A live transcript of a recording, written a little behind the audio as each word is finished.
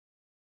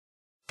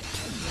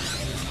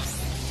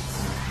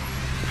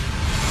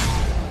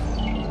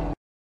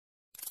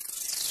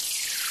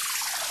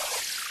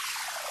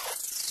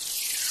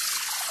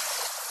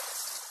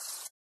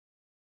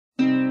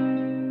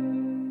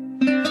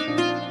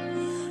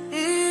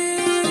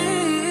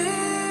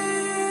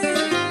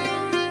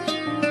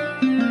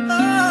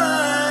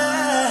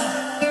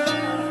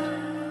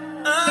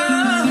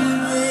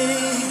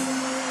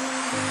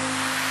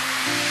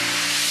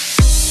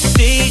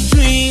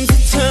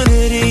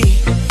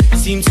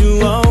seem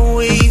to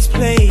always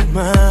play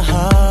my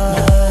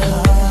heart,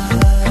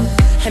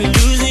 and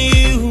losing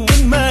you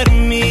would murder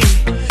me.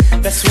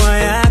 That's why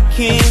I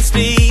can't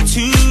stay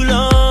too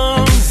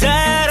long, 'cause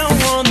I don't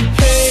wanna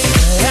pay.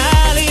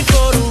 I leave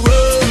for the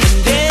road,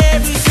 and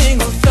every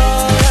single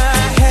thought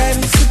I have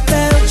is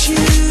about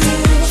you.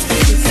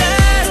 'Cause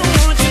I don't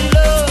want your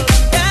love,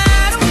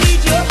 I don't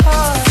need your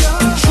heart.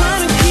 I'm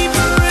trying to keep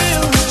it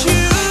real with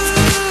you.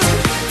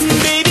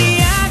 Baby,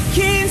 I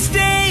can't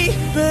stay,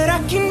 but I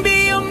can be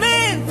your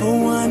man for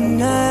one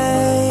night.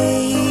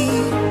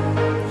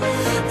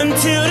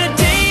 Until the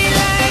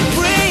daylight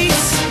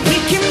breaks, we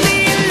can be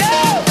in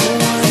love for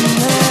one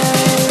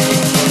night.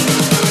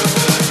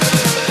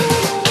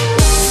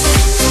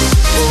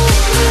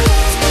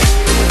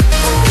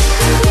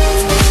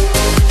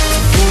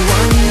 For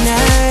one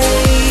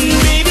night.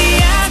 Baby,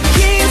 I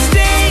can't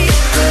stay,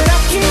 but I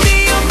can be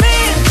your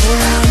man for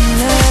one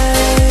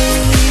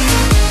night.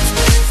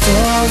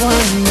 For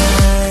one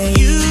night.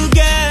 You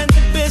got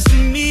the best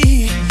of me,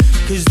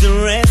 'cause the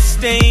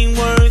rest ain't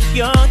worth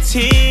your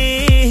tears.